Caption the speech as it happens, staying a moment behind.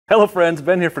Hello friends,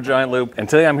 Ben here for Giant Loop, and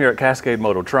today I'm here at Cascade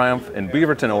Moto Triumph in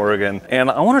Beaverton, Oregon, and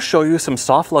I want to show you some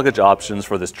soft luggage options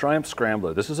for this Triumph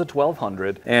Scrambler. This is a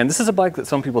 1200, and this is a bike that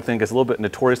some people think is a little bit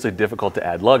notoriously difficult to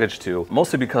add luggage to,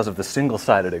 mostly because of the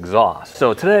single-sided exhaust.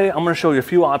 So today I'm going to show you a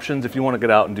few options if you want to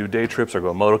get out and do day trips or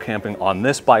go moto camping on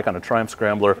this bike, on a Triumph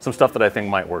Scrambler, some stuff that I think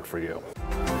might work for you.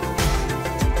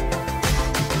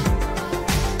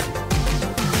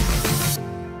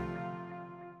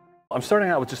 I'm starting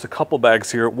out with just a couple bags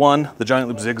here. One, the Giant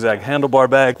Loop ZigZag Handlebar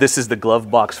bag. This is the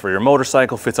glove box for your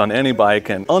motorcycle, fits on any bike,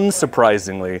 and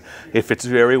unsurprisingly, it fits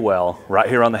very well right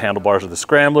here on the handlebars of the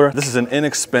Scrambler. This is an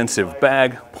inexpensive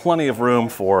bag, plenty of room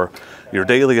for your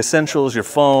daily essentials, your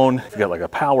phone, you've got like a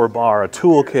power bar, a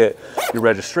toolkit, your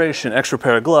registration, extra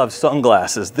pair of gloves,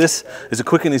 sunglasses. This is a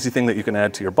quick and easy thing that you can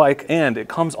add to your bike, and it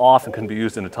comes off and can be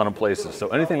used in a ton of places. So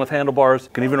anything with handlebars, you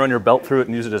can even run your belt through it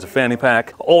and use it as a fanny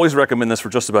pack. Always recommend this for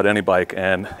just about any bike,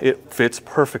 and it fits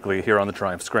perfectly here on the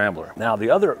Triumph Scrambler. Now, the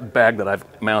other bag that I've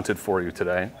mounted for you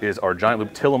today is our Giant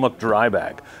Loop Tillamook dry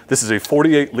bag. This is a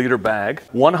 48-liter bag,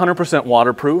 100%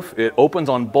 waterproof. It opens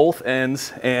on both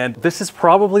ends, and this is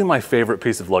probably my favorite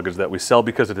piece of luggage that we sell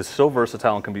because it is so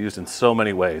versatile and can be used in so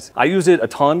many ways. I use it a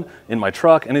ton in my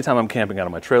truck, anytime I'm camping out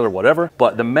of my trailer, whatever.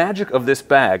 But the magic of this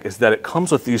bag is that it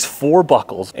comes with these 4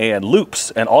 buckles and loops,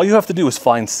 and all you have to do is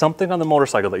find something on the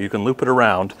motorcycle that you can loop it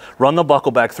around, run the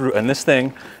buckle back through, and this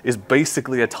thing is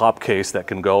basically a top case that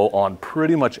can go on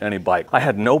pretty much any bike. I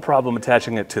had no problem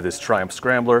attaching it to this Triumph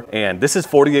Scrambler, and this is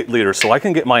 48 liters, so I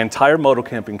can get my entire moto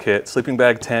camping kit, sleeping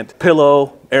bag, tent,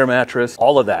 pillow, air mattress,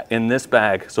 all of that in this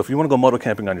bag. So if you want to go moto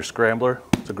camping on your Scrambler,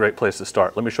 it's a great place to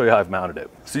start. Let me show you how I've mounted it.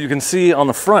 So you can see on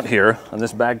the front here, and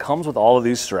this bag comes with all of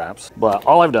these straps, but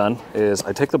all I've done is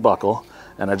I take the buckle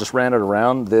and I just ran it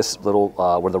around this little,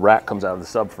 where the rack comes out of the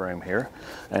subframe here,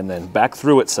 and then back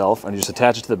through itself, and you just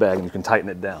attach it to the bag and you can tighten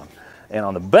it down. And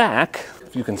on the back,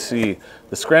 if you can see,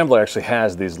 the Scrambler actually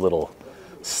has these little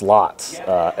slots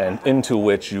and into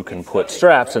which you can put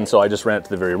straps, and so I just ran it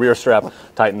to the very rear strap,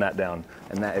 tighten that down,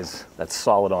 and that's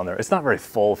solid on there. It's not very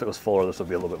full. If it was fuller, this would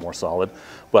be a little bit more solid,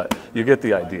 but you get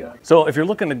the idea. So if you're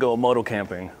looking to go moto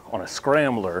camping on a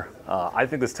Scrambler, I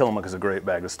think this Tillamook is a great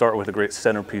bag to start with, a great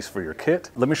centerpiece for your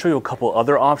kit. Let me show you a couple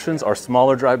other options, our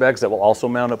smaller dry bags that will also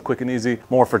mount up quick and easy,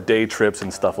 more for day trips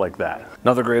and stuff like that.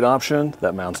 Another great option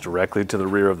that mounts directly to the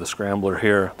rear of the Scrambler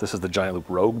here, this is the Giant Loop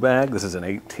Rogue bag. This is an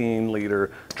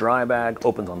 18-liter dry bag,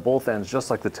 opens on both ends just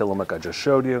like the Tillamook I just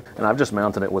showed you, and I've just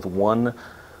mounted it with one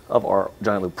of our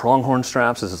Giant Loop pronghorn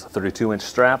straps. This is a 32-inch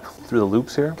strap through the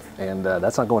loops here, and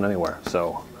that's not going anywhere.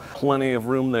 So plenty of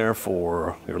room there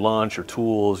for your lunch, your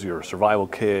tools, your survival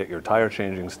kit, your tire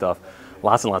changing stuff.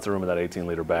 Lots and lots of room in that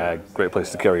 18-liter bag. Great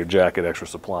place to carry your jacket, extra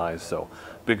supplies. So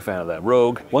big fan of that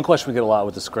Rogue. One question we get a lot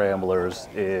with the Scramblers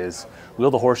is,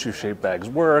 will the horseshoe-shaped bags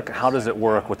work? How does it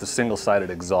work with the single-sided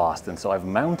exhaust? And so I've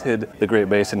mounted the Great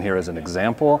Basin here as an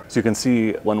example, so you can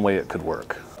see one way it could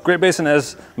work. Great Basin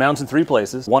has mounts in 3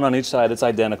 places, one on each side. It's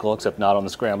identical, except not on the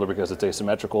Scrambler because it's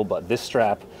asymmetrical, but this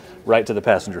strap right to the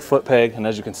passenger foot peg, and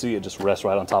as you can see, it just rests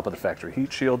right on top of the factory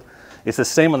heat shield. It's the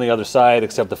same on the other side,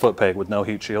 except the foot peg with no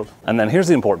heat shield. And then here's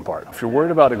the important part. If you're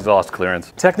worried about exhaust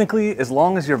clearance, technically, as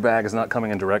long as your bag is not coming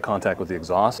in direct contact with the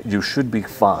exhaust, you should be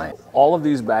fine. All of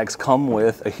these bags come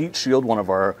with a heat shield, one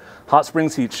of our Hot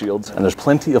Springs heat shields, and there's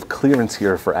plenty of clearance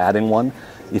here for adding one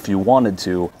if you wanted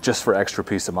to, just for extra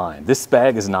peace of mind. This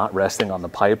bag is not resting on the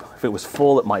pipe. If it was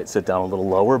full, it might sit down a little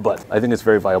lower, but I think it's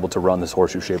very viable to run this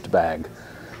horseshoe-shaped bag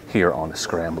here on the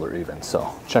Scrambler even,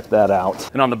 so check that out.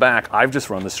 And on the back, I've just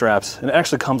run the straps, and it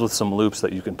actually comes with some loops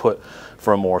that you can put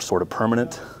for a more sort of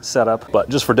permanent setup, but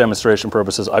just for demonstration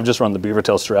purposes, I've just run the beaver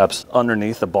tail straps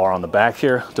underneath the bar on the back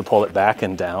here to pull it back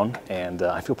and down, and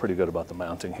I feel pretty good about the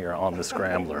mounting here on the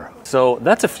Scrambler. So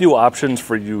that's a few options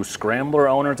for you Scrambler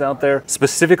owners out there,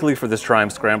 specifically for this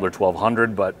Triumph Scrambler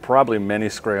 1200, but probably many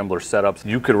Scrambler setups,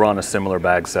 you could run a similar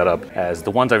bag setup as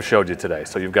the ones I've showed you today.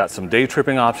 So you've got some day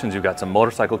tripping options, you've got some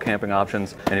motorcycle camping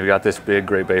options, and you've got this big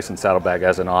Great Basin saddlebag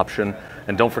as an option.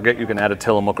 And don't forget, you can add a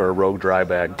Tillamook or a Rogue dry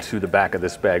bag to the back of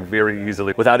this bag very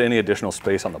easily without any additional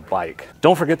space on the bike.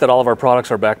 Don't forget that all of our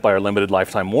products are backed by our limited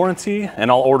lifetime warranty,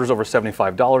 and all orders over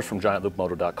 $75 from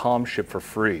giantloopmoto.com ship for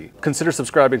free. Consider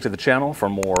subscribing to the channel for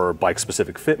more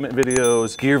bike-specific fitment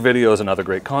videos, gear videos, and other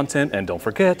great content. And don't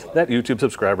forget that YouTube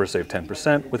subscribers save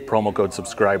 10% with promo code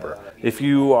SUBSCRIBER. If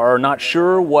you are not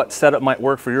sure what setup might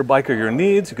work for your bike or your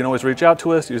needs, you can always reach out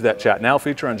to us. Use that chat now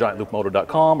feature on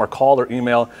giantloopmoto.com, or call or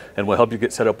email, and we'll help you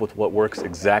get set up with what works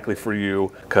exactly for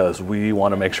you, because we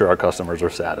want to make sure our customers are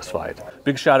satisfied.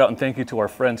 Big shout out and thank you to our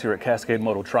friends here at Cascade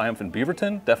Moto Triumph in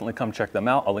Beaverton. Definitely come check them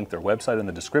out. I'll link their website in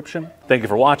the description. Thank you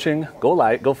for watching. Go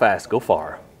light, go fast, go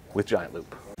far. with Giant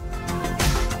Loop.